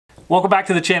Welcome back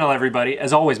to the channel, everybody.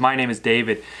 As always, my name is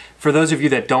David. For those of you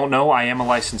that don't know, I am a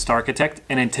licensed architect,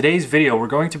 and in today's video, we're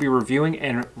going to be reviewing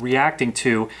and reacting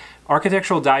to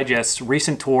Architectural Digest's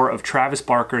recent tour of Travis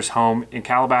Barker's home in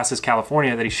Calabasas,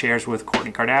 California that he shares with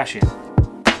Kourtney Kardashian.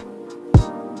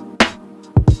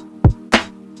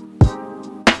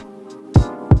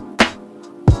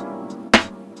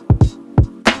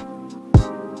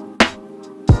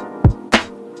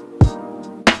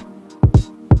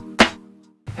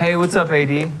 Hey, what's up,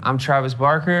 AD? I'm Travis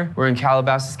Barker. We're in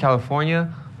Calabasas,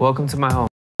 California. Welcome to my home.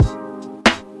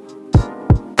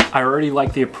 I already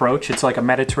like the approach. It's like a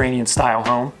Mediterranean style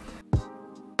home.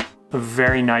 A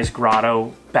very nice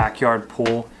grotto, backyard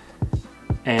pool.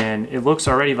 And it looks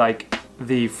already like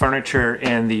the furniture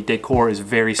and the decor is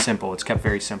very simple. It's kept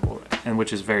very simple, and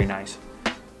which is very nice.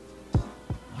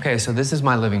 Okay, so this is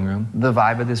my living room. The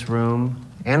vibe of this room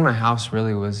and my house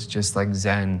really was just like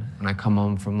zen. When I come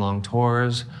home from long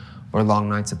tours or long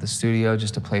nights at the studio,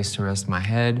 just a place to rest my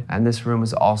head. And this room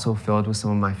is also filled with some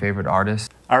of my favorite artists.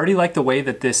 I already like the way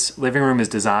that this living room is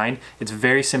designed. It's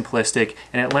very simplistic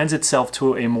and it lends itself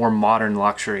to a more modern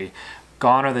luxury.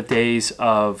 Gone are the days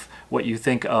of what you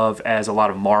think of as a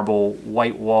lot of marble,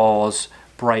 white walls,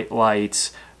 bright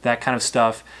lights, that kind of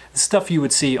stuff. The stuff you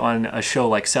would see on a show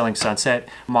like Selling Sunset.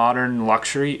 Modern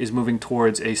luxury is moving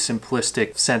towards a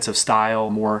simplistic sense of style,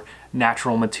 more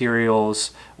natural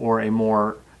materials, or a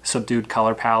more subdued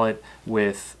color palette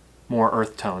with more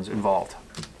earth tones involved.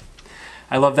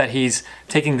 I love that he's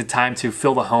taking the time to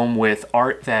fill the home with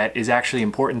art that is actually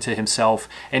important to himself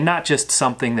and not just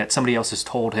something that somebody else has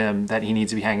told him that he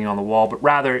needs to be hanging on the wall, but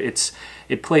rather it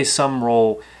plays some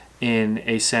role in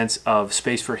a sense of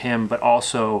space for him, but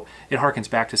also it harkens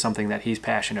back to something that he's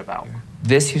passionate about.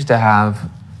 This used to have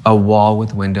a wall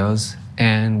with windows,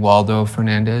 and Waldo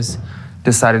Fernandez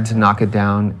decided to knock it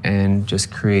down and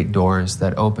just create doors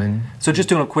that open. So just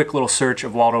doing a quick little search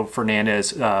of Waldo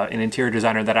Fernandez, an interior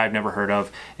designer that I've never heard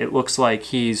of, it looks like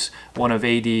he's one of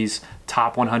AD's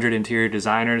top 100 interior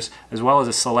designers, as well as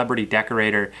a celebrity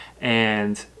decorator.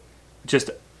 And just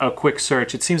a quick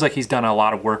search, it seems like he's done a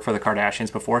lot of work for the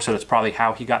Kardashians before, so that's probably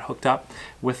how he got hooked up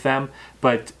with them.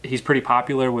 But he's pretty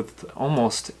popular with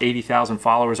almost 80,000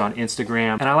 followers on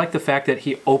Instagram. And I like the fact that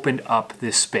he opened up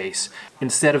this space.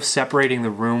 Instead of separating the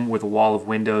room with a wall of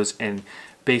windows and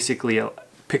basically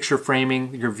picture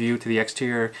framing your view to the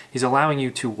exterior, he's allowing you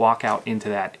to walk out into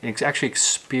that and actually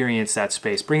experience that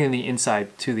space, bringing the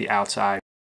inside to the outside.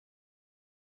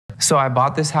 So I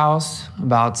bought this house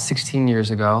about 16 years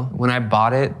ago. When I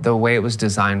bought it, the way it was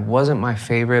designed wasn't my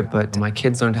favorite, but my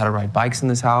kids learned how to ride bikes in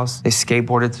this house. They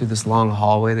skateboarded through this long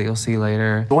hallway that you'll see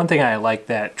later. The one thing I like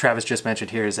that Travis just mentioned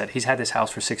here is that he's had this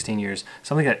house for 16 years,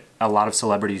 something that a lot of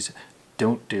celebrities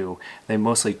don't do. They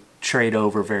mostly trade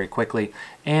over very quickly.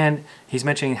 And he's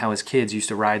mentioning how his kids used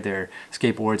to ride their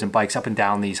skateboards and bikes up and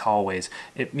down these hallways.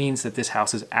 It means that this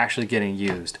house is actually getting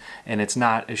used and it's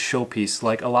not a showpiece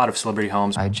like a lot of celebrity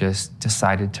homes. I just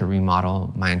decided to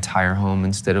remodel my entire home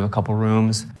instead of a couple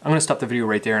rooms. I'm gonna stop the video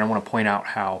right there and I wanna point out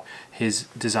how his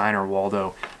designer,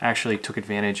 Waldo, actually took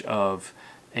advantage of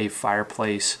a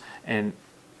fireplace, and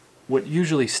what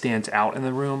usually stands out in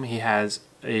the room, he has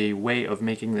a way of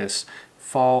making this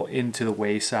fall into the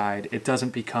wayside. It doesn't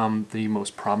become the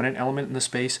most prominent element in the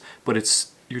space, but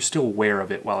you're still aware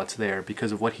of it while it's there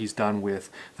because of what he's done with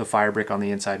the fire brick on the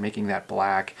inside, making that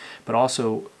black, but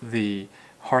also the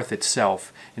hearth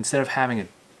itself. Instead of having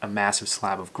a massive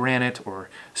slab of granite or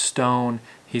stone,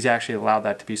 he's actually allowed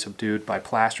that to be subdued by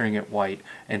plastering it white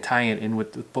and tying it in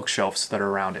with the bookshelves that are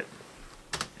around it.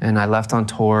 And I left on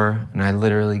tour and I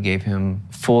literally gave him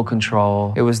full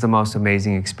control. It was the most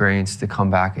amazing experience to come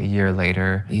back a year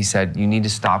later. He said, you need to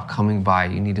stop coming by.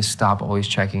 You need to stop always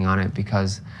checking on it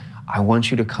because I want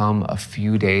you to come a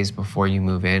few days before you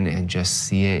move in and just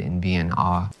see it and be in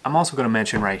awe. I'm also going to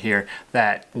mention right here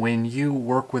that when you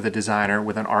work with a designer,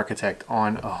 with an architect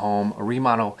on a home, a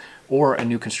remodel, or a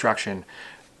new construction,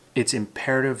 it's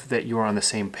imperative that you are on the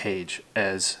same page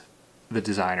as the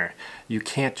designer. You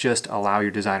can't just allow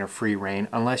your designer free rein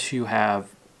unless you have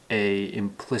a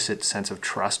implicit sense of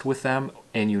trust with them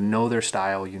and you know their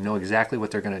style, you know exactly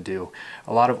what they're going to do.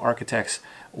 A lot of architects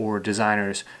or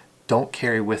designers don't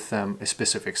carry with them a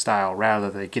specific style.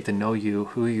 Rather, they get to know you,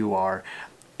 who you are,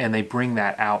 and they bring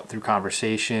that out through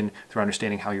conversation, through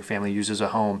understanding how your family uses a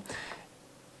home.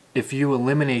 If you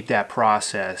eliminate that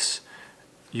process,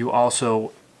 you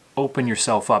also open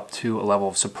yourself up to a level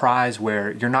of surprise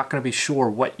where you're not going to be sure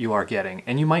what you are getting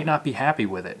and you might not be happy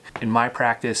with it. In my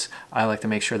practice, I like to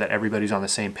make sure that everybody's on the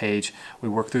same page. We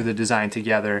work through the design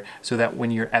together so that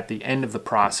when you're at the end of the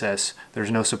process,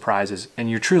 there's no surprises and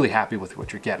you're truly happy with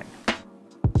what you're getting.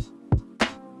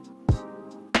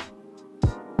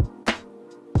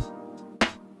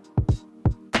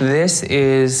 This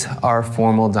is our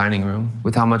formal dining room.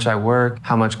 With how much I work,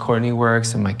 how much Courtney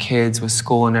works, and my kids with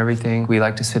school and everything, we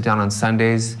like to sit down on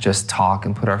Sundays, just talk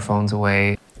and put our phones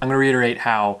away. I'm going to reiterate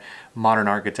how modern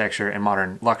architecture and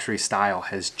modern luxury style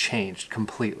has changed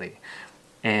completely.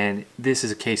 And this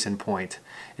is a case in point.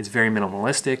 It's very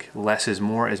minimalistic, less is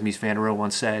more, as Mies van der Rohe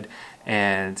once said,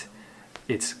 and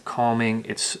it's calming,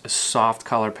 it's a soft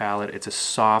color palette, it's a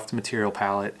soft material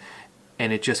palette,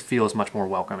 and it just feels much more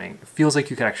welcoming. It feels like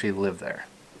you could actually live there.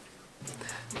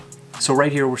 So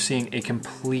right here we're seeing a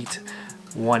complete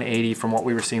 180 from what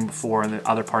we were seeing before in the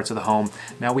other parts of the home.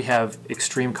 Now we have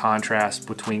extreme contrast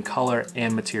between color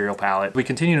and material palette. We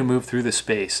continue to move through the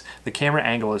space. The camera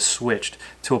angle is switched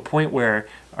to a point where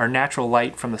our natural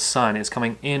light from the sun is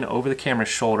coming in over the camera's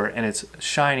shoulder and it's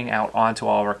shining out onto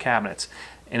all of our cabinets.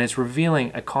 And it's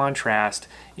revealing a contrast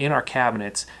in our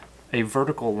cabinets, a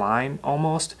vertical line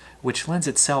almost, which lends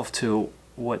itself to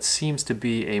what seems to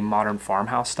be a modern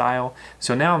farmhouse style.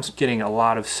 So now I'm getting a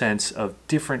lot of sense of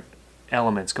different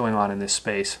elements going on in this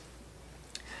space.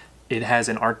 It has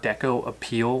an Art Deco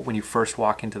appeal when you first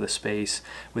walk into the space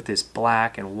with this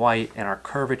black and white and our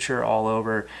curvature all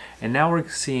over. And now we're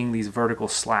seeing these vertical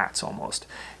slats almost.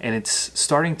 And it's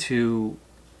starting to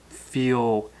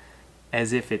feel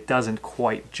as if it doesn't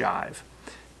quite jive.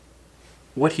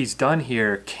 What he's done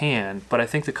here can, but I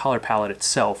think the color palette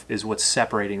itself is what's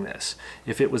separating this.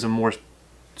 If it was a more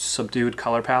subdued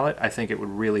color palette, I think it would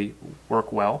really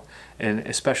work well and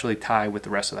especially tie with the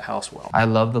rest of the house well. I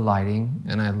love the lighting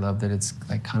and I love that it's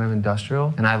like kind of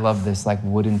industrial, and I love this like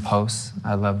wooden posts.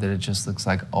 I love that it just looks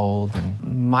like old, and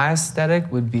my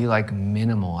aesthetic would be like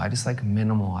minimal. I just like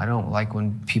minimal. I don't like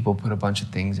when people put a bunch of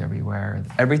things everywhere.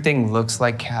 Everything looks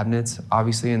like cabinets,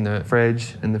 obviously, in the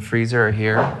fridge and the freezer are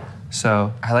here.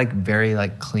 So I like very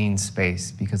like clean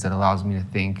space because it allows me to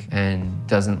think and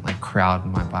doesn't like crowd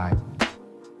my vibe.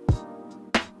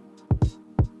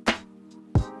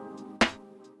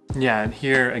 Yeah, and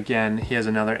here again, he has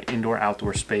another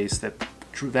indoor-outdoor space that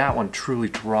one truly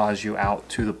draws you out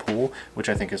to the pool, which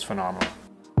I think is phenomenal.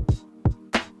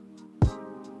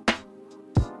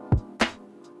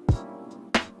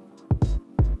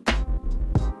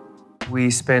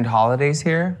 We spend holidays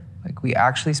here. Like, we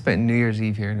actually spent New Year's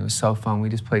Eve here, and it was so fun. We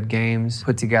just played games,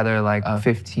 put together like a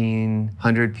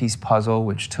 1,500-piece puzzle,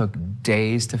 which took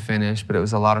days to finish, but it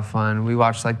was a lot of fun. We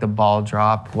watched like the ball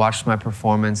drop, watched my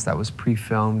performance that was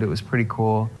pre-filmed. It was pretty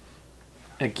cool.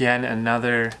 Again,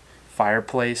 another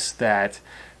fireplace that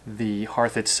the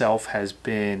hearth itself has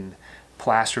been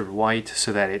plastered white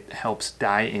so that it helps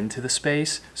die into the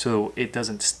space, so it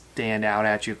doesn't stand out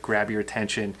at you, grab your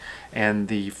attention, and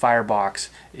the firebox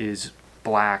is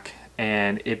black,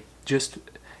 and it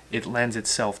lends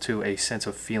itself to a sense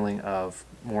of feeling of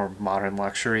more modern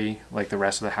luxury like the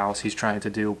rest of the house he's trying to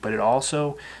do, but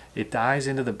it dies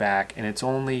into the back, and it's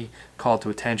only called to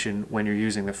attention when you're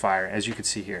using the fire, as you can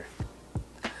see here.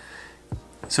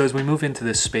 So as we move into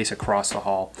this space across the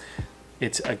hall,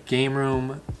 it's a game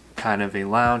room, kind of a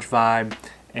lounge vibe,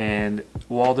 and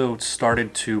Waldo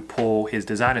started to pull his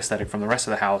design aesthetic from the rest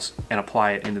of the house and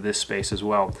apply it into this space as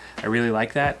well. I really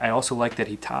like that. I also like that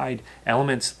he tied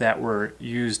elements that were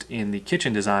used in the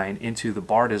kitchen design into the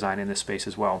bar design in this space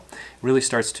as well. It really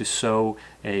starts to show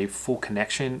a full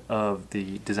connection of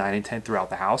the design intent throughout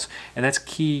the house, and that's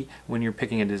key when you're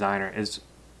picking a designer, is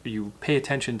you pay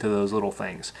attention to those little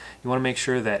things. You want to make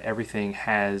sure that everything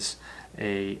has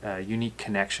a unique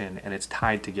connection and it's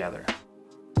tied together.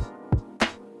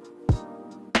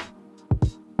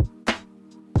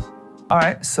 All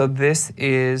right, so this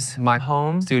is my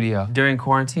home studio. During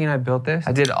quarantine, I built this.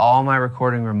 I did all my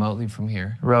recording remotely from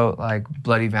here. Wrote like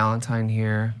Bloody Valentine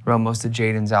here, wrote most of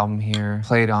Jaden's album here,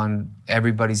 played on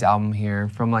everybody's album here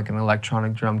from like an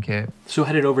electronic drum kit. So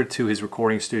headed over to his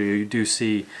recording studio, you do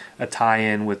see a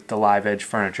tie-in with the Live Edge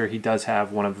furniture. He does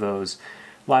have one of those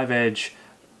Live Edge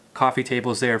coffee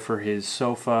tables there for his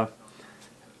sofa,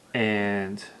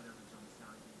 and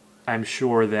I'm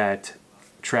sure that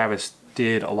Travis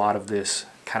did a lot of this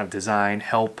kind of design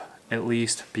help, at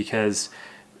least, because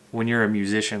when you're a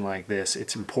musician like this,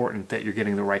 it's important that you're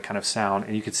getting the right kind of sound,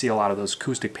 and you can see a lot of those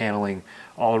acoustic paneling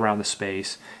all around the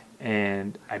space,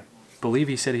 and I believe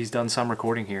he said he's done some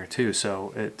recording here too,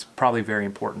 so it's probably very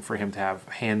important for him to have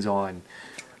hands-on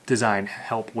design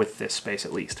help with this space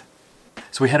at least.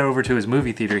 So we head over to his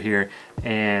movie theater here,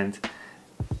 and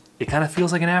it kind of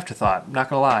feels like an afterthought, not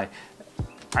gonna lie.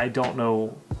 I don't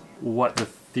know what the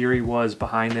theory was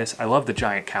behind this. I love the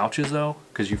giant couches though,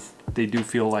 because they do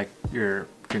feel like you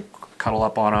can cuddle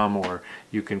up on them, or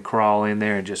you can crawl in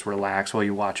there and just relax while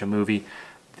you watch a movie.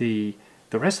 The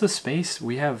rest of the space,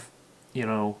 we have, you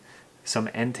know, some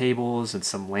end tables and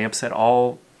some lamps that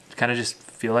all kind of just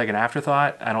feel like an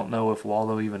afterthought. I don't know if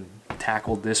Waldo even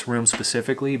tackled this room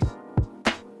specifically.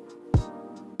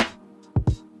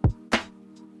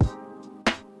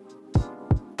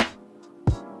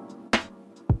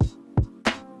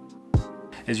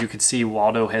 As you can see,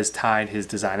 Waldo has tied his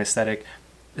design aesthetic,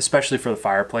 especially for the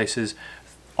fireplaces,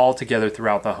 all together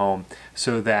throughout the home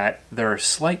so that there are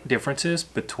slight differences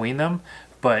between them,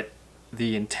 but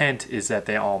the intent is that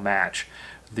they all match.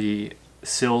 The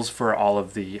sills for all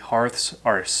of the hearths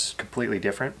are completely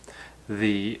different.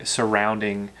 The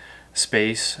surrounding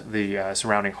space, the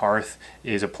surrounding hearth,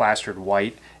 is a plastered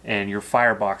white, and your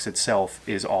firebox itself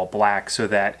is all black, so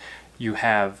that you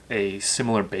have a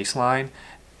similar baseline,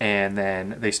 and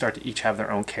then they start to each have their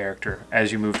own character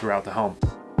as you move throughout the home.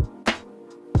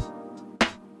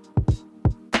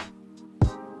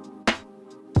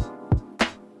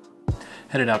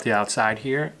 Headed out the outside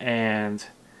here, and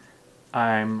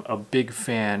I'm a big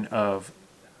fan of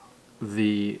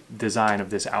the design of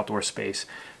this outdoor space.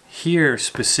 Here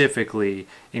specifically,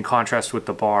 in contrast with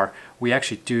the bar, we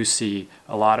actually do see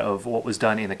a lot of what was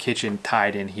done in the kitchen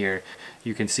tied in here.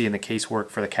 You can see in the casework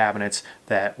for the cabinets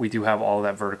that we do have all of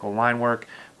that vertical line work.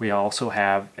 We also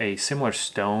have a similar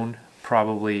stone,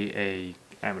 probably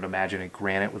I would imagine a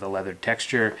granite with a leathered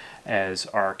texture, as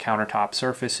our countertop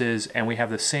surfaces, and we have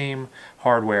the same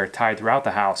hardware tied throughout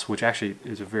the house, which actually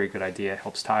is a very good idea. It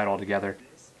helps tie it all together.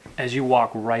 As you walk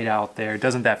right out there,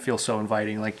 doesn't that feel so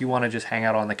inviting? Like you want to just hang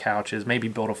out on the couches, maybe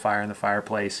build a fire in the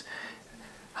fireplace,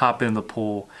 hop in the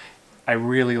pool. I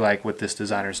really like what this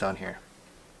designer's done here.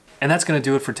 And that's going to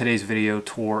do it for today's video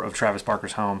tour of Travis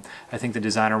Barker's home. I think the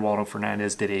designer Waldo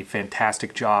Fernandez did a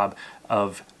fantastic job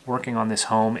of working on this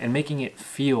home and making it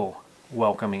feel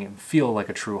welcoming and feel like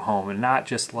a true home, and not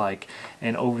just like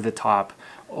an over-the-top,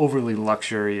 overly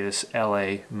luxurious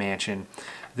LA mansion.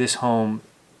 This home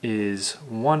is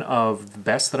one of the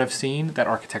best that I've seen that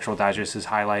Architectural Digest has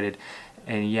highlighted,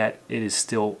 and yet it is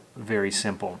still very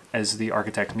simple. As the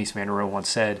architect Mies van der Rohe once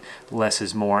said, less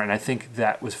is more, and I think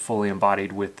that was fully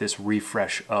embodied with this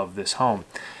refresh of this home.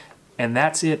 And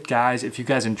that's it, guys. If you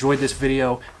guys enjoyed this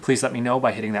video, please let me know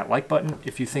by hitting that like button.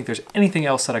 If you think there's anything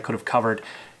else that I could have covered,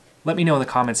 let me know in the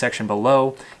comment section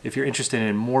below. If you're interested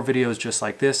in more videos just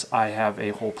like this, I have a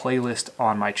whole playlist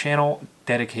on my channel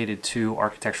dedicated to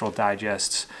Architectural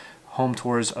Digest's home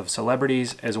tours of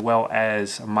celebrities, as well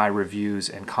as my reviews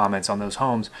and comments on those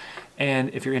homes. And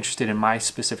if you're interested in my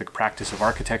specific practice of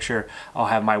architecture, I'll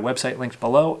have my website linked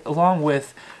below, along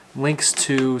with links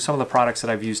to some of the products that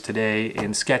I've used today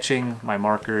in sketching, my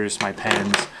markers, my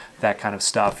pens, that kind of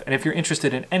stuff. And if you're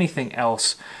interested in anything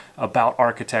else about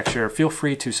architecture, feel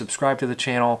free to subscribe to the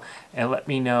channel and let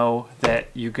me know that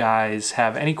you guys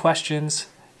have any questions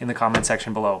in the comment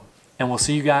section below. And we'll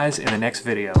see you guys in the next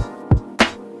video.